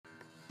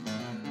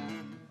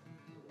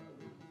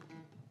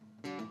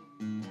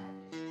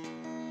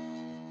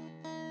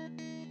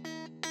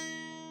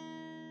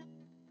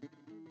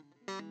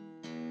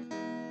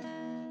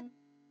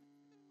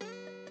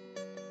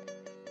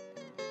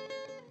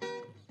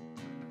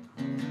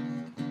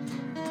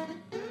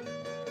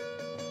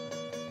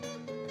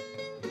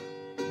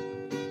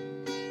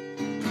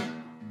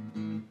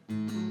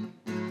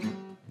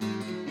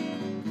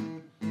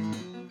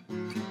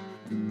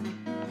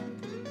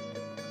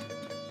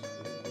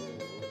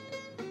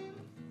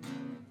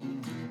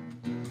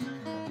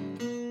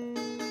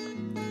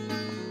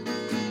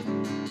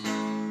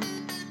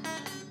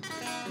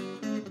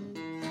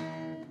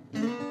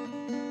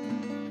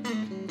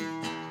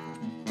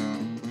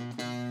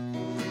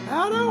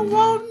I don't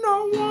want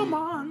no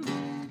woman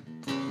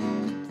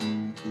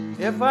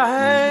if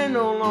I ain't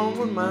no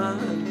longer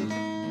mine.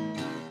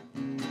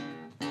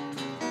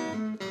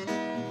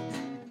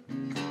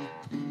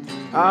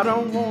 I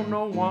don't want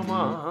no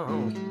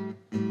woman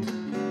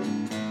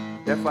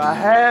if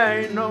I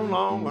ain't no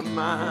longer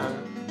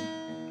mine.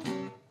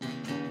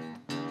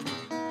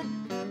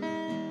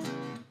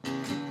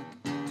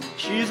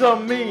 She's a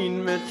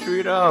mean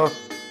mistreater.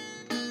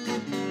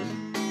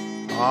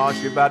 Oh,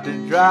 she about to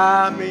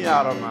drive me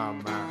out of my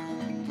mind.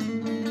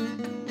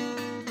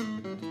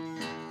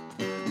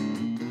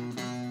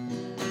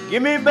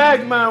 Give me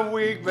back my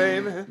wig,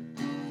 baby.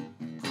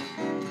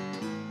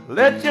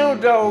 Let your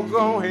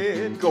doggone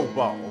head go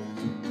bald.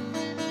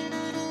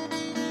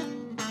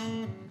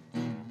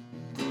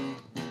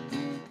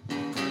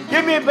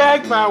 Give me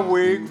back my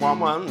wig,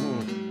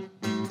 woman.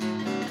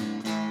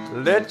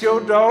 Let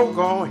your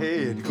doggone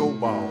head go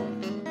bald.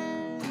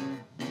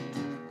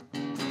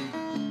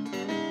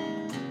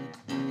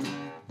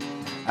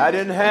 I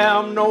didn't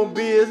have no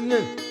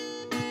business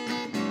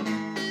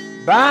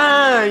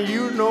buying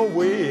you no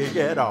wig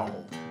at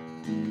all.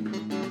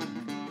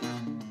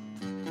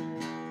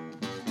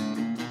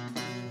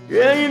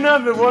 Yeah, you know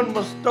if it wasn't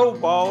my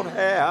store-bought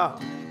hair,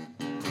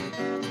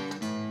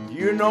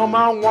 you know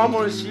my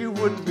woman, she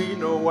wouldn't be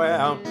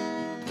nowhere.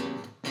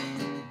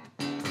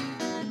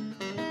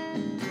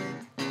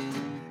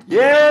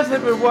 Yes,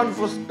 if it wasn't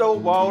for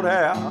store-bought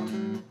hair,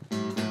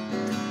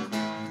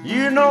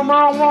 you know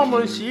my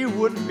woman, she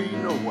wouldn't be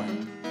nowhere.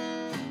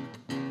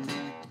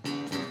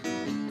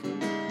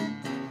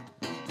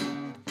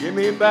 Give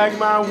me back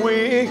my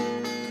wig.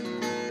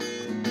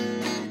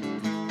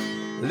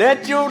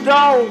 Let your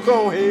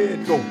doggone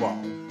head go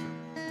bald.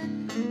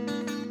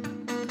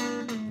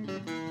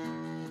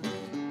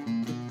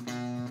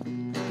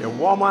 The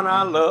woman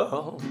I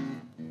love,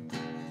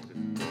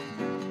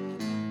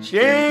 she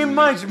ain't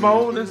much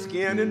more than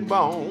skin and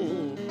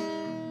bone.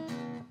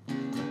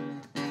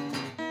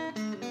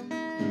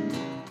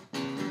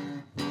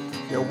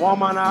 The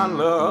woman I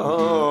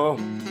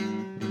love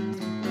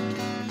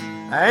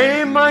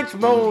ain't much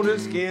more than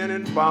skin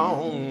and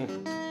bone.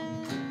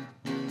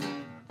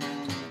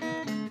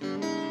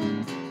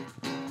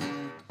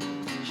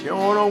 She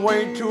on her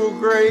way to a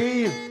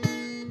grave,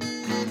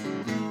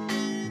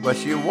 but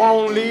she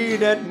won't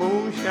leave that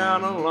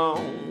moonshine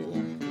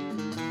alone.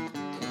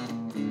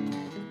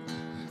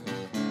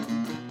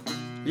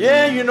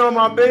 Yeah, you know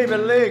my baby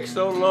legs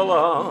so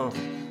low,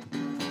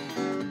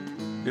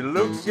 it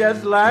looks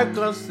just like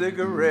a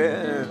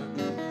cigarette.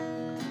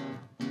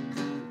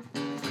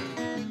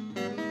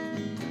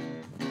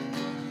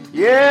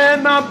 Yeah,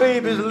 my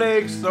baby's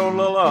legs so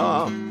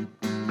low,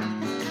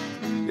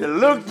 it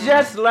looks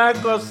just like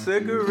a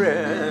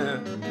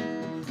cigarette.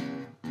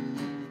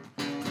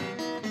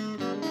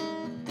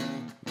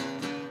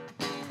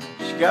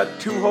 She got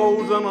 2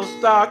 holes in her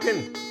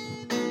stocking,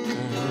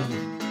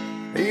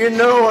 and you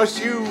know her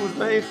shoes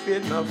ain't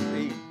fitting her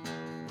feet.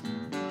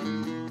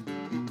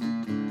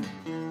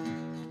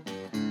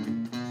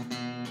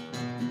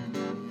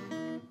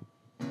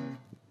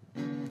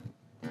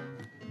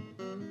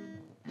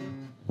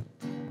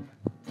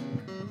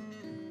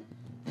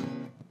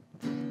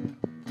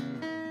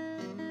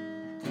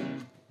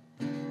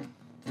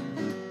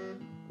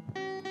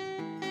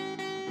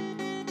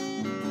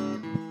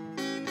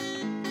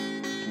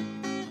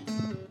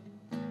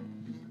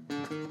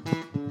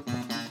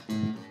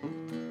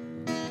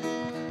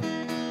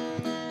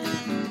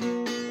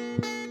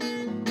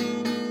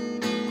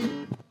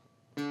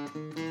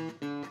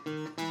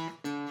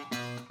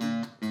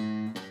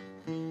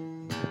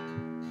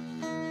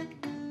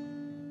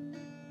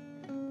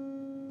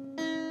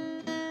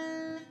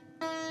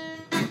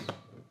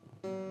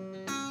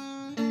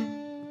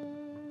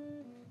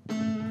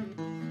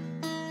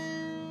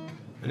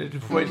 And it's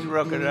the first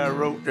record I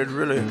wrote that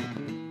really,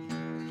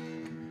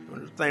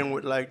 the thing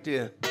went like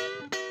this.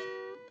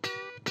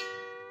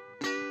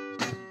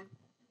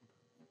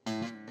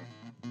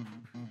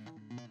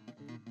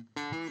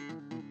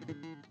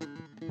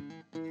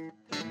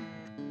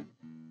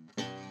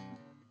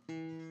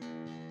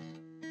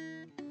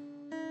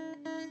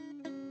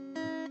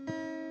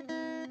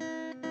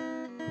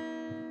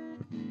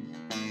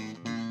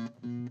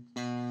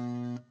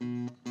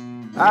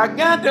 I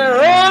got the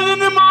early in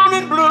the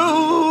morning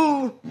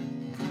blue,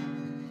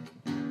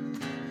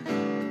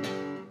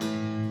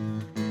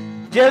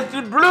 just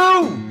as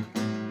blue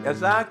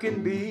as I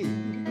can be.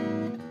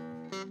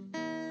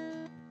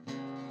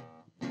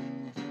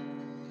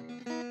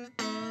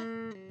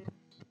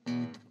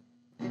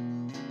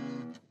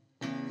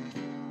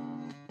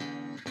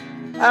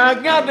 I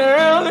got the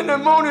early in the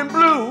morning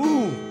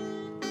blue,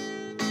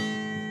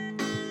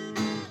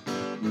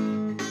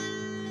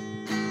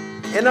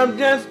 and I'm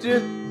just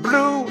as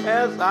blue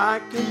as I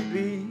can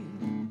be.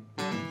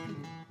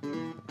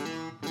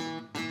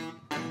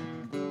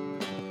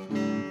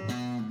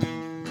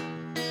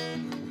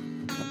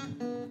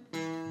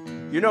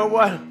 You know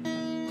what?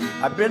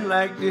 I've been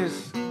like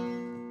this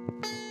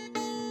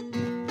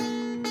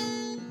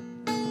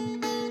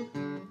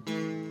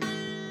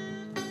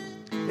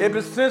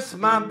Ever since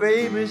my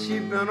baby, she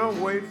been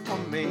away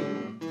from me.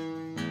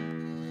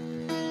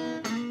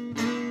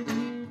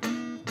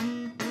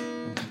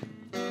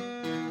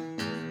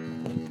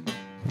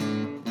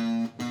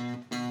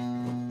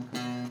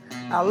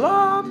 I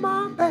love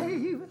my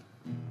baby.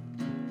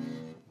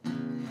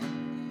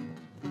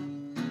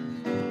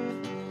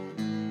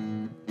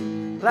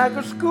 Like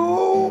a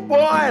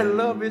schoolboy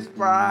love his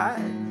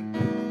pride.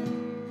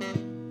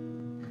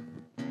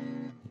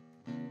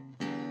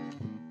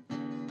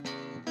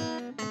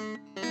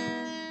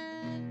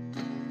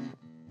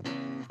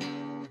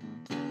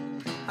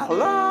 I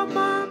love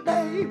my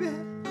baby.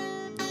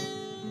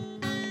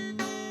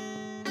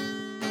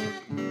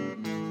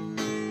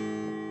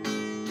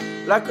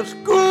 Like a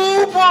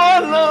schoolboy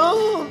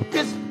love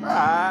his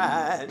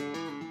pride.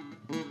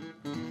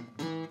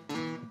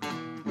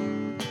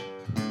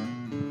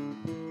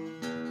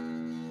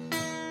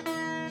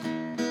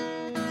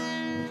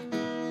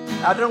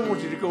 I don't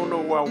want you to go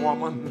nowhere,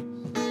 woman.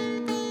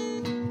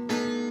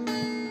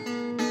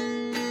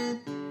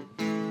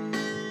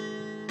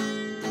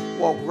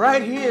 Walk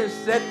right here and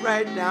sit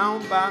right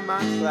down by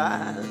my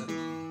side.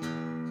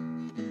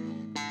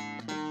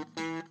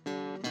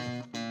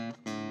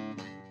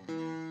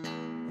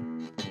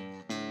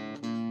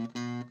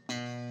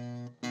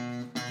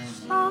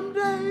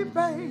 Someday,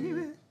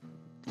 baby,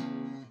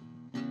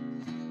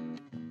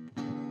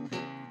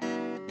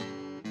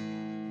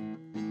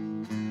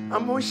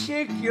 I'm gonna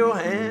shake your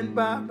hand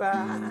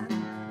bye-bye.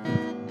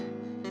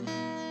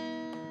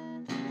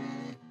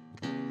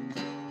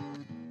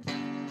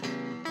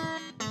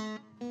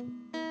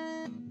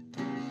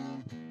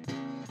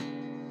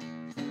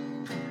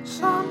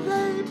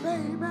 Someday,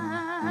 baby,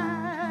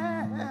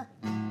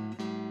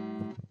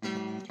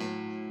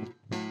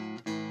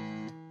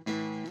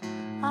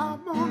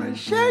 I'm gonna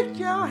shake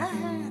your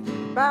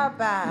hand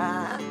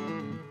bye-bye.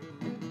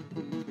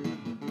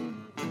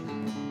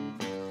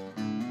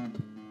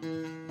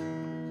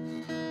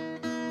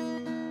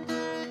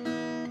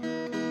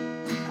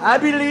 I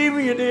believe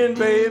you then,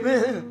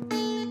 baby.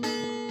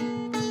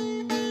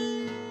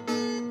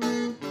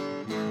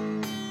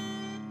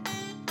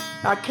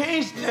 I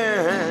can't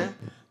stand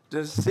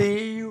to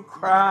see you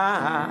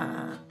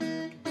cry.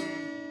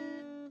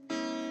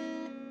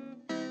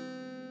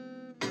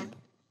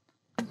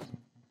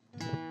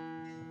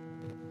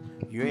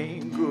 You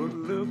ain't good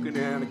looking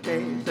and I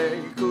can't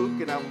stand you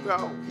cooking, I'm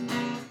gone.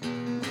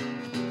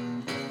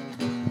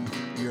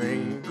 You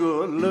ain't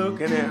good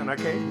looking and I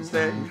can't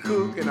stand you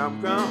cooking,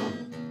 I'm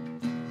gone.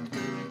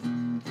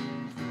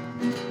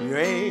 You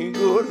ain't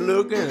good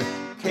looking,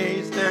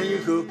 can't stand you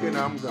cooking,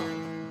 I'm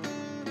gone.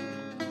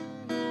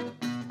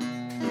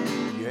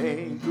 You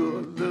ain't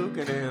good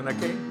looking and I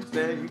can't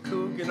stand you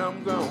cooking,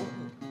 I'm gone.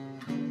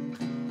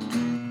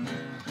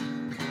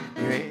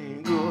 You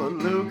ain't good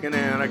looking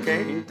and I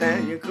can't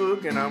stand you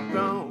cooking, I'm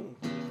gone.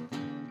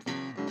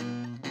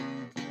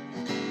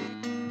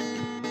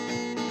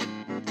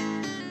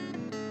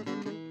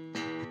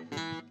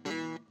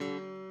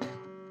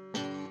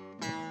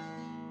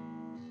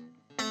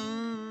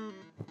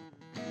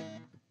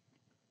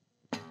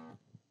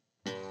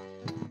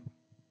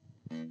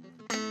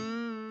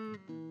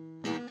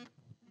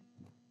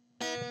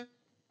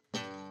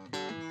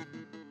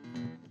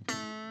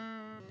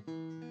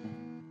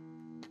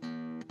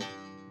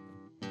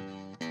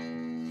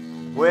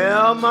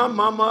 Well, my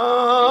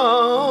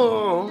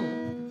mama,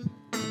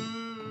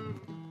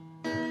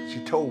 she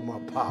told my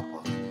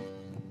papa,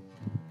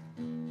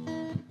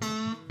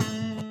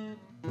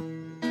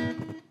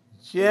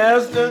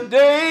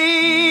 yesterday,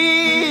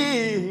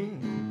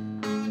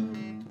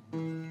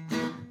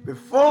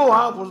 before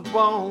I was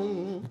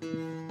born,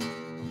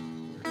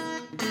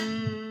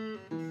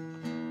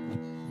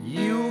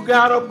 you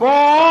got a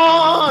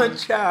boy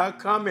child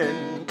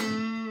coming.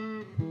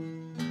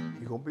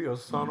 He gonna be a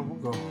son of a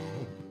gun.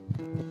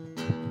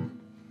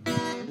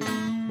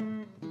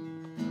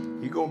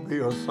 He gonna be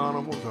a son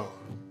of a gun.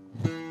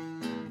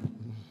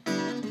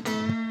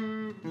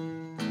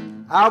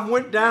 I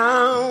went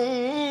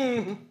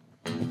down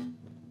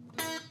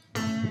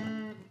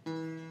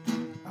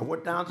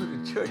to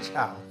the church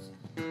house.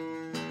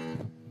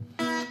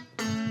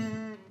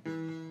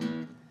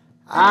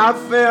 I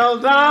fell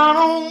down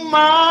on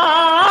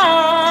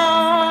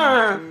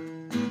my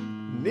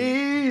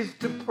knees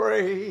to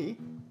pray.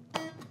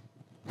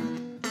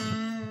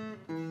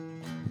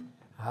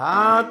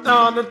 I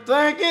started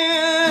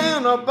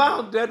thinking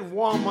about that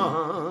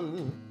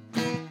woman.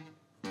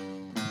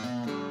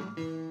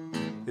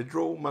 It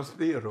drove my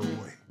spirit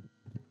away.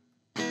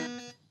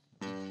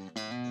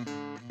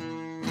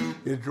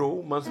 It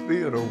drove my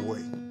spirit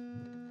away.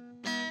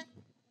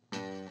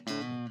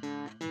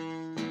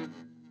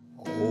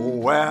 Oh,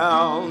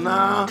 well,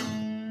 now,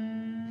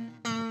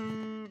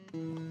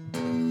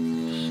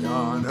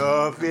 sure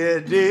enough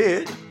it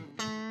did.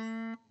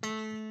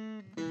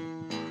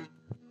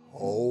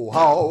 Oh,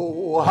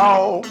 ho,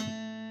 ho.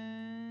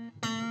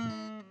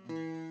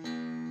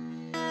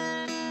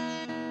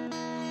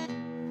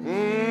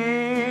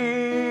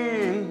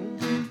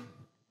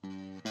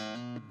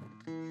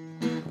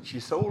 She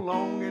so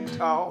long and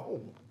tall.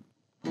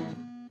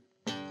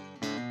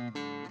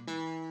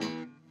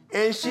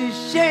 And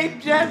she's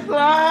shaped just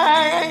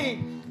like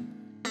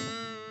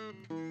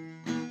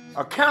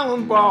a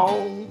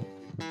cannonball.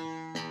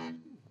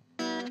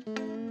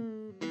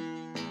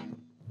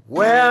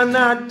 Well,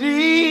 not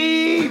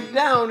deep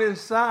down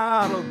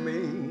inside of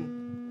me,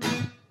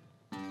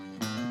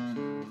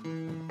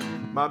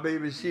 my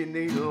baby, she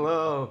needs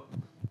love.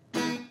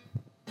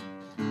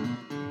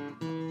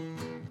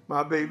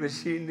 My baby,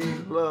 she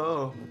needs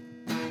love.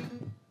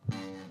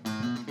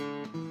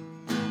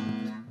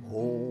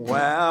 Oh,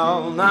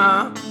 well,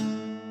 now,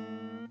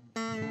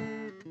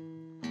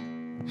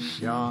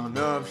 sure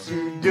enough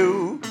she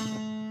do.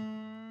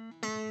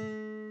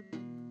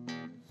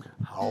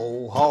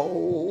 Ho,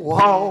 ho,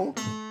 ho.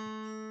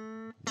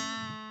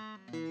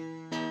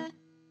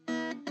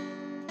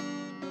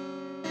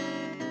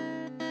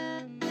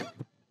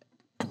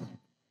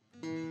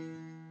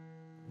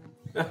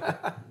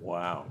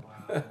 Wow.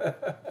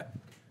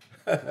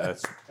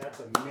 That's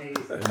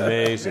amazing.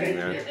 amazing,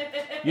 man.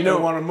 You know,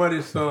 one of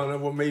Muddy's son that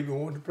what made me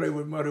want to play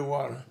with Muddy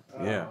Water.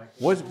 Yeah.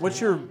 What's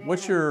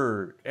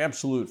your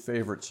absolute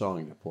favorite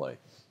song to play?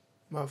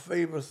 My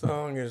favorite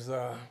song is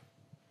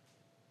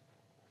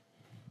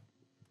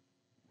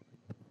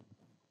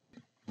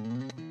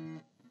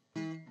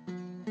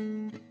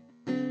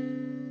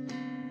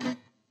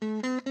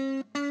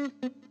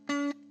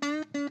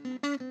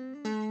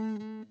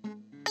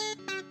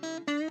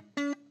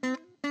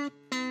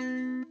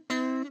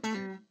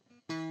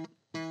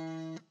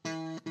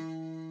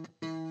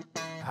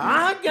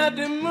I got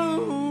to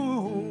move.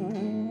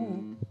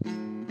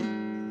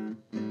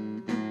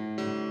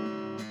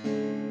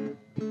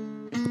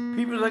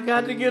 People, I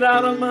got to get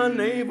out of my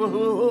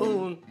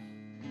neighborhood.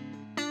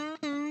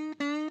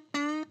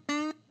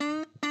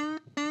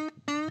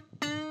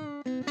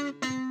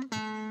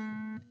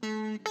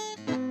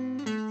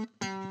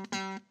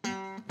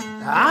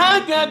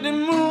 I got to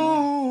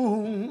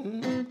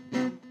move.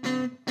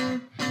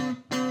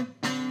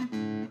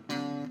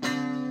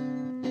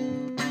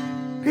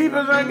 People,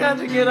 I got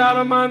to get out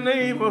of my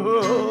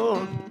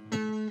neighborhood.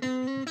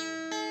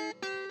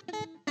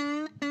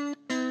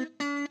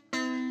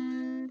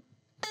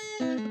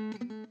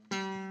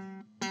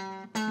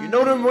 You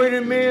know the way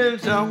the men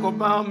talk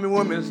about me,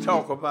 women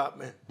talk about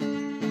me.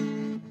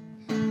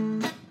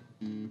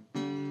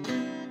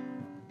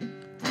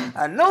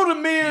 I know the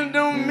men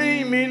don't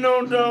mean me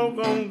no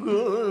doggone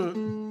good.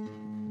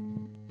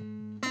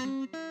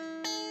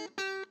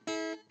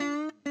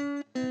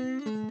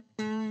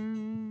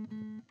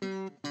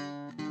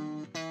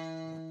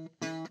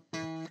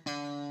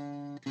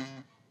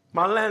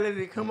 My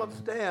landlady come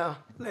upstairs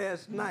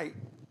last night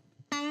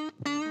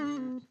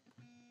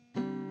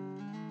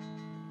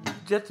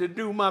just to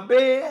do my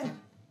bed.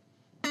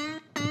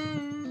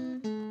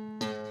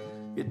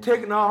 It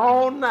taking her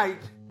all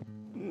night.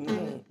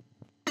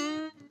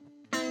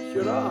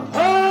 Should I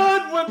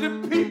heard what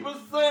the people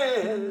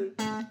said?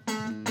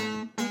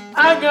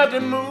 I got to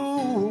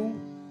move.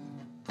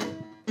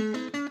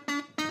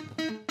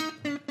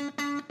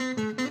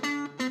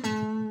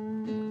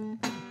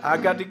 I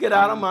got to get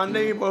out of my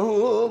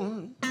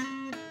neighborhood.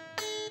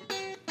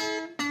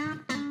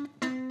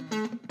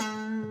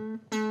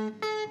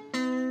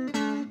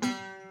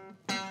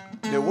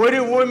 The way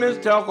the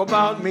women talk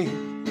about me.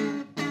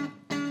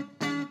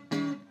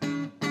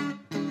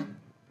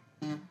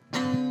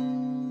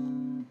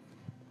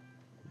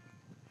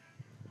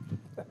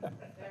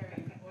 Very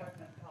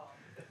important call.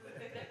 I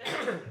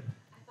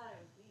thought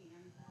it was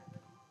me.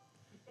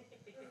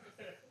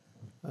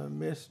 I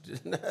missed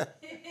it. No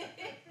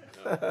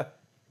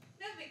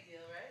big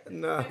deal, right?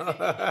 No.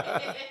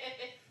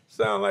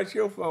 Sound like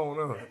your phone,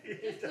 huh?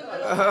 Just the most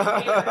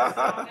favorite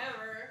song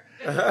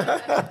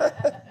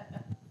ever.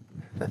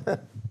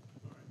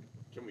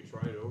 Can we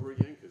try it over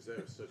again? Because that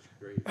was such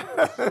great. That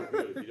was so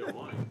good, if you don't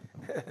mind.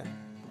 I think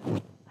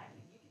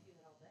you could do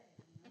that all day.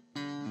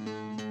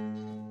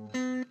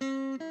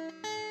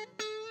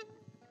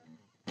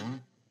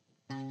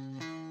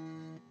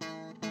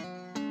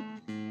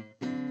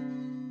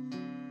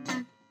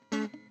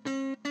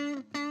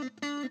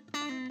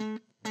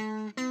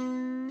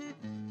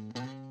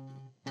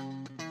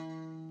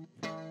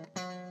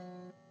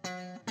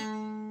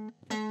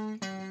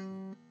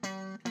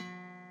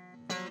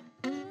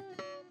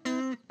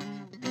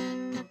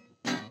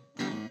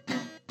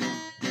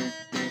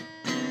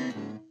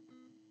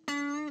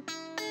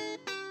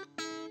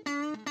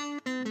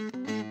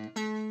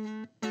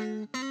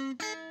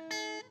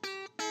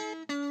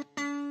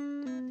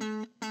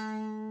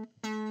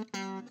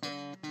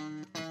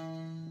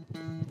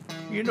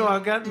 You know, I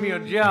got me a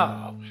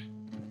job.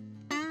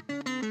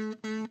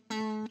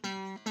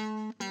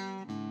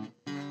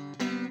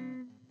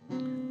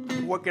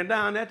 Working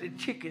down at the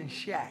chicken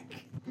shack.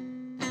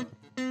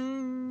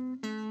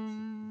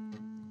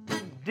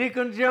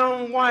 Deacon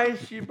John's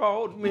wife, she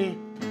bought me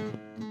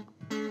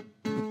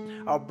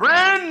a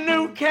brand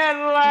new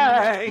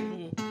Cadillac.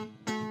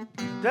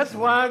 That's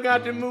why I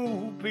got to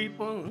move,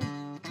 people.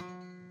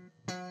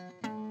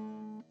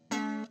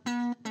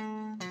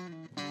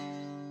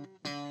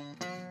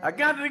 I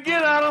got to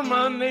get out of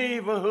my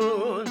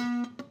neighborhood.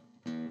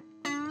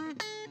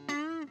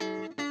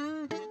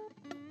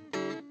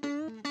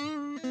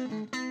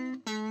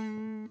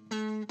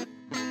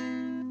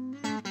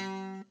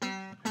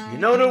 You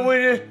know the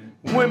way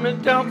the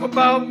women talk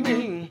about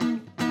me.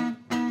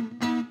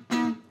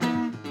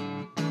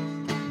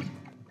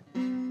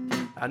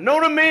 I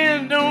know the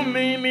men don't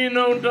mean me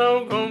no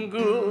doggone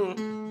good.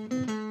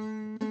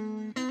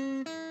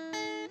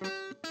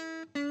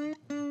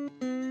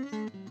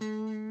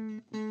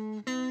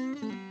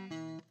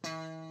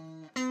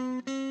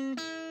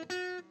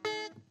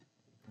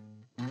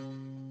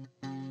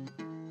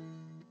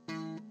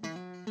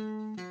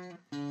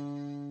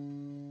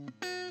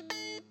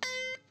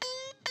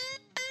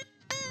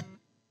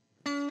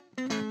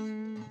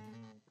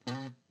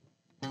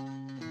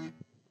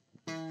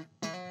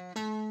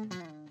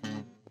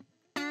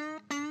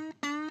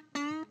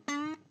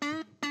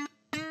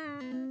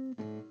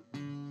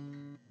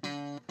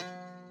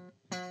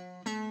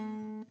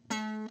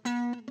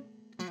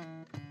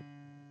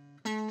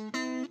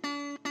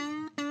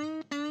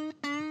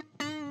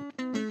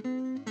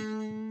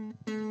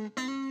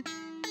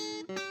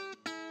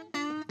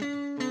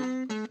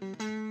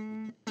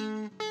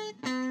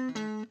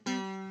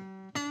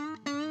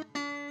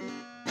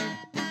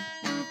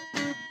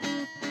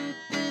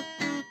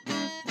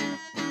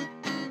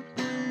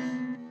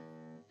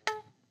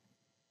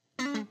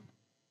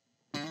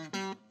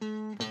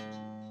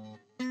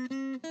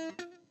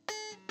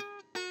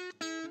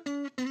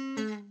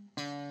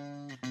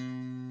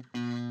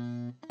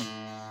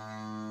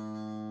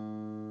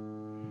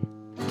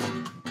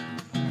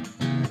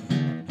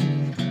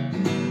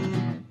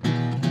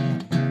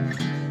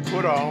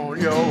 Put on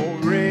your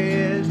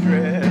red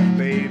dress,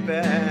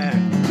 baby.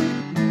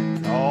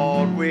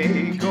 Lord,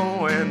 we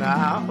going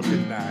out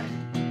tonight.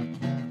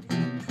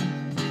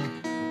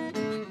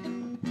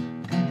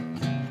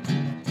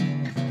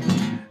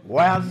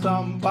 Wear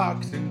some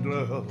boxing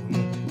gloves.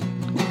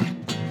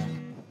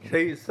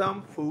 Say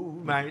some fool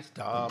might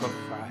start a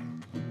fight.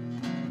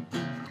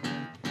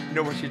 You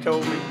know what she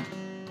told me?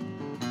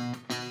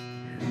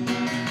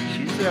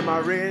 She said my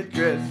red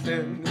dress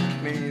and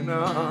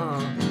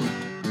cleaner.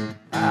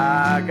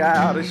 I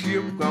got a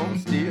ship gonna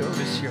steal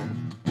the show.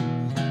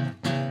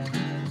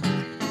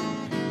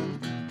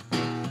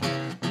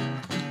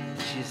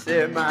 She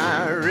said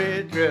my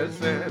red dress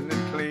and the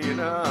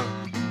cleaner,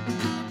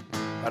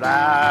 but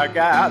I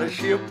got a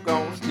ship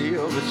gonna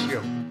steal the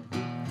show.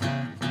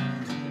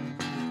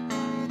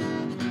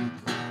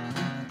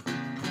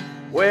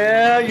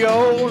 Well,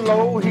 your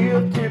low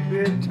heel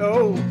tippy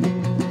toe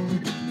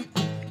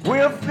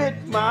will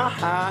fit my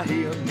high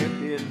heel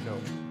nippy toe.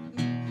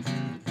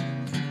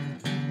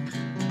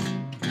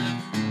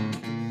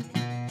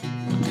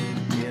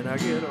 Can I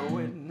get a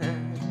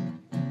witness?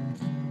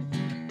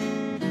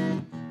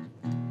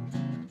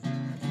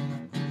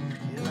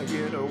 Can I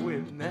get a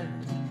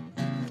witness?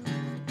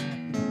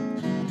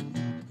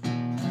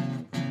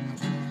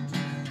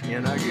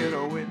 Can I get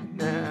a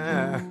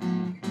witness?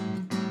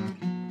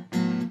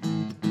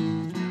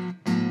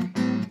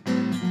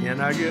 Can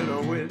I get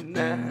a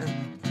witness?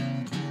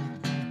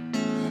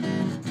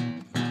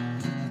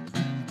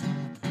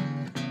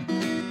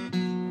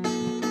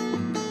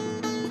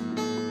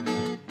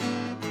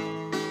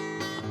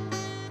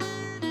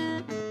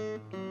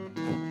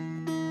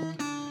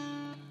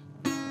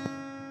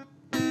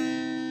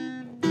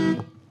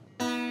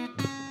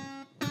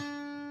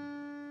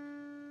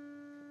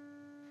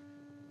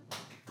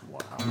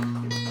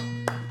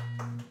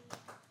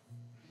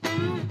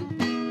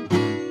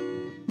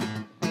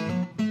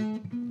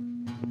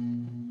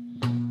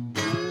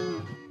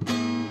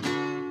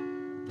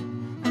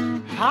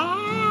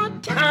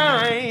 Hard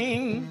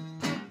time.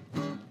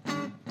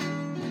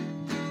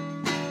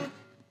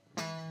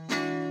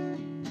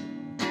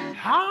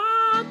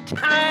 Hard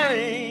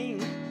time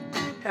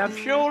have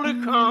surely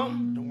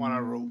come. The one I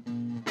wrote.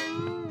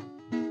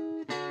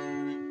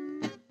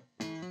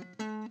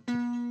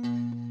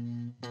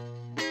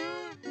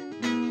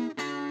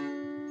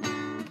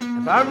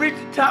 If I reach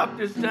the top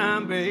this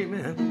time, baby,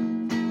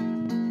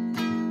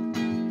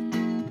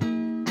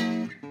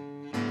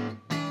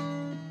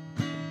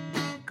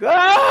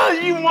 girl,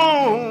 you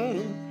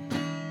won't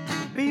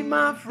be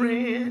my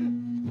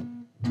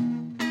friend.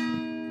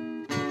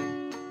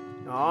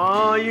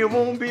 Oh, you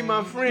won't be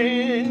my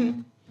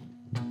friend.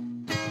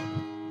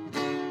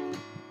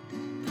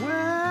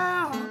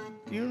 Well,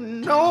 you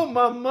know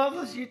my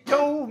mother, she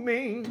told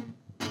me.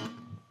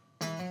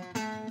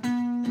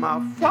 My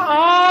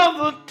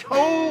father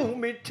told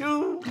me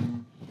too.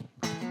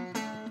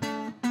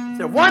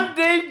 Said one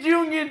day,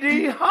 Junior,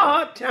 these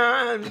hard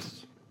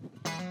times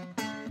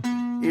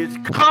is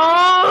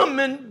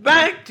coming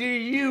back to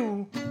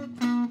you.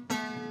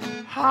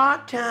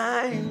 Hard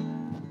time.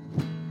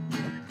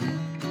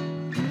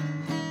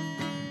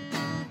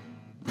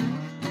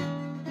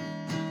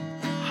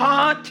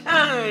 Hard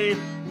time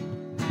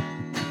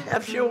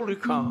have surely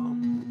come.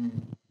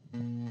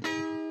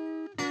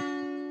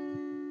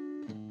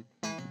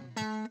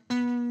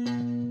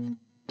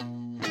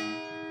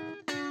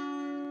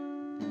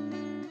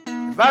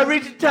 If I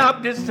reach the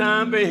top this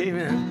time,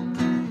 baby,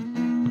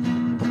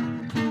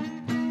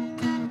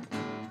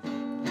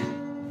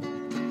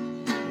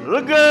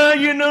 look, girl,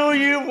 you know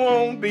you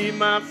won't be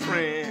my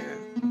friend.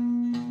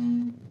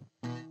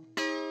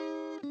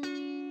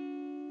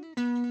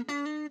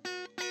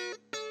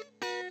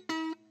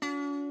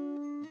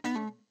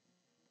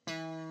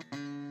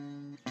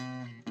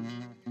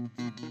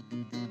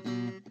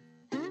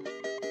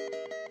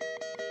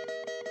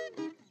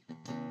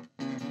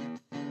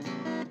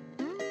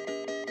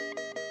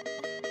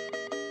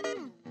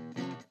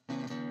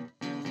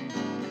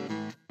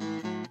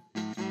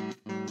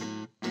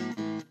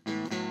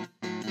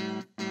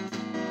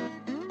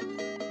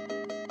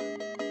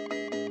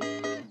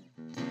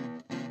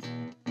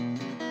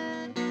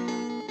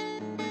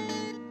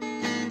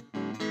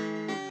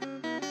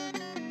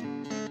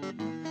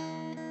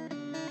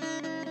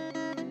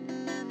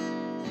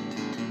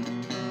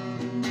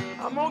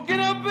 I'm gonna get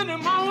up in the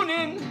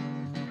morning,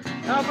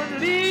 I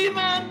believe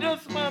I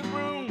dust my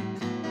broom.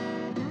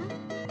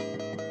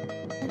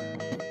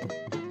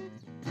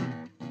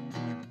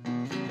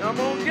 I'm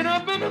gonna get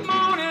up in the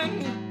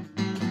morning,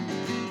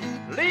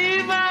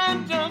 leave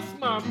I dust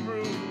my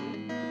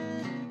broom.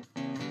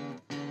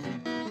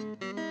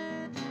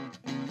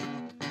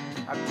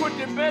 I quit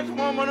the best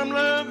woman I'm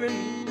loving,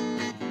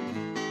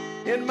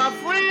 and my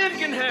friend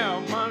can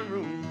have my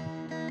room.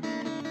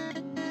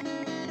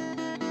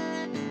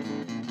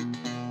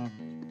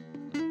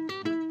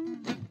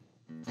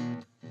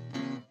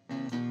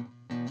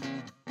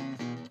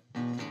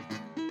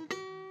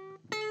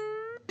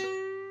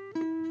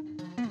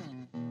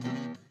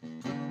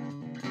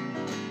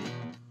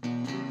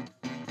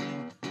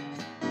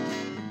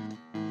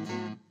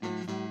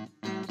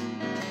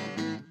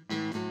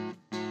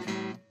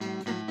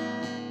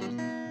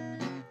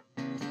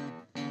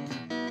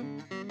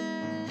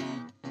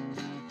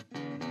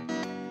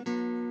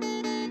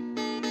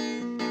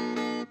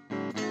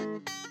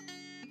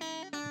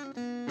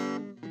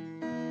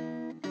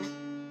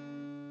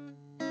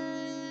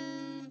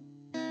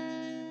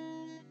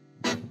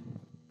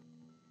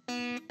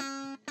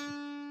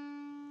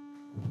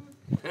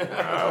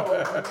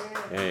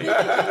 Hey.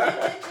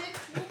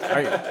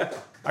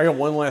 I got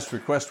one last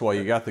request while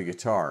you got the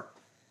guitar.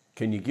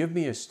 Can you give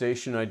me a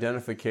station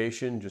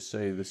identification? Just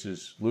say this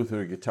is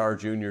Luther Guitar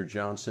Jr.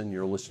 Johnson.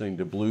 You're listening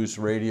to Blues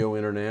Radio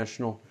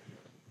International.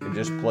 And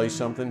just play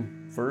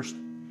something first.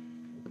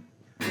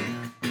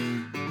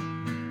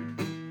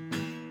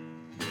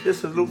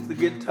 This is Luther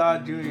Guitar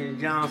Jr.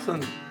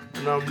 Johnson,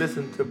 and I'm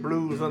listening to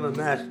Blues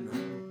International.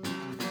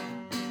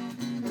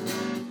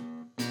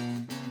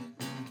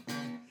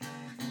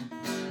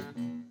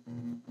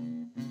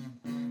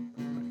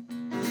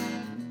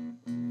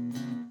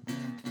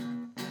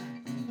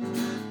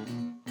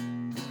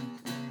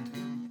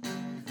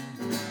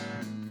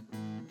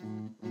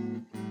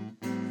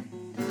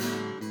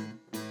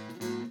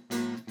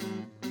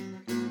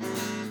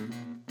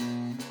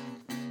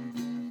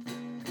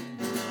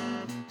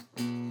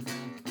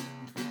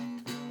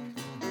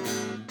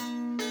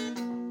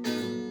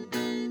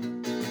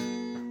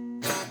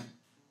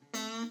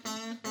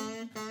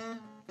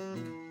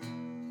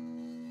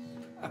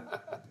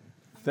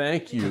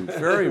 Thank you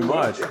very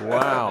much.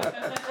 Wow.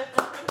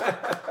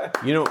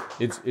 You know,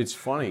 it's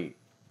funny.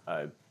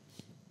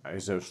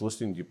 As I was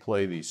listening to you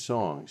play these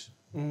songs,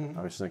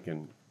 I was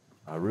thinking,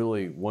 I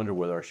really wonder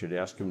whether I should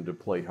ask him to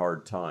play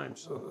Hard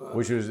Times,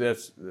 which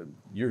is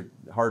your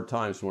Hard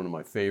Times is one of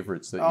my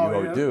favorites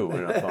that you do.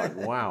 And I thought,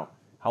 wow,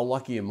 how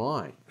lucky am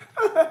I?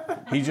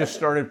 He just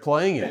started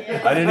playing it.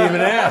 I didn't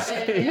even ask.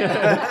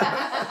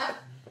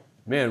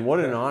 Man, what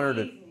an honor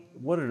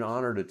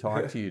to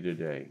talk to you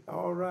today.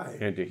 All right.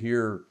 And to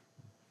hear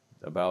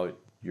about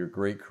your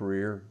great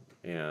career,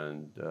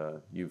 and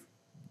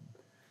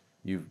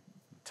you've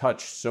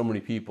touched so many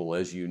people,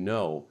 as you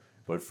know.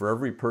 But for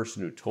every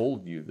person who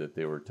told you that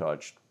they were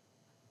touched,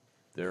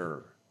 there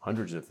are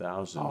hundreds of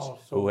thousands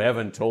who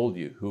haven't told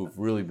you, who've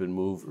really been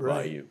moved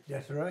by you.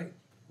 That's right.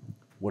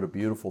 What a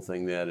beautiful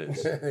thing that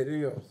is. It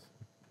is.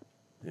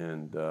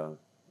 And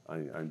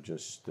I'm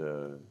just,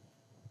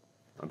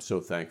 I'm so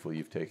thankful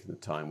you've taken the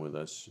time with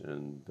us,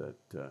 and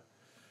that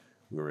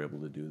we were able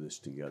to do this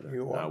together.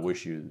 You're welcome. I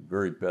wish you the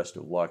very best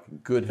of luck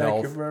and good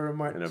health. Thank you very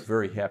much. And a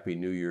very happy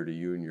New Year to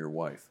you and your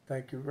wife.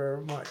 Thank you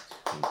very much.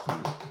 Thank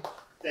you.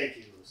 Thank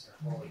you, Luther.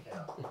 Holy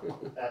cow. Thank you,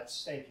 Luther.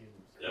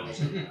 That was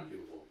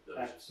beautiful.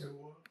 That's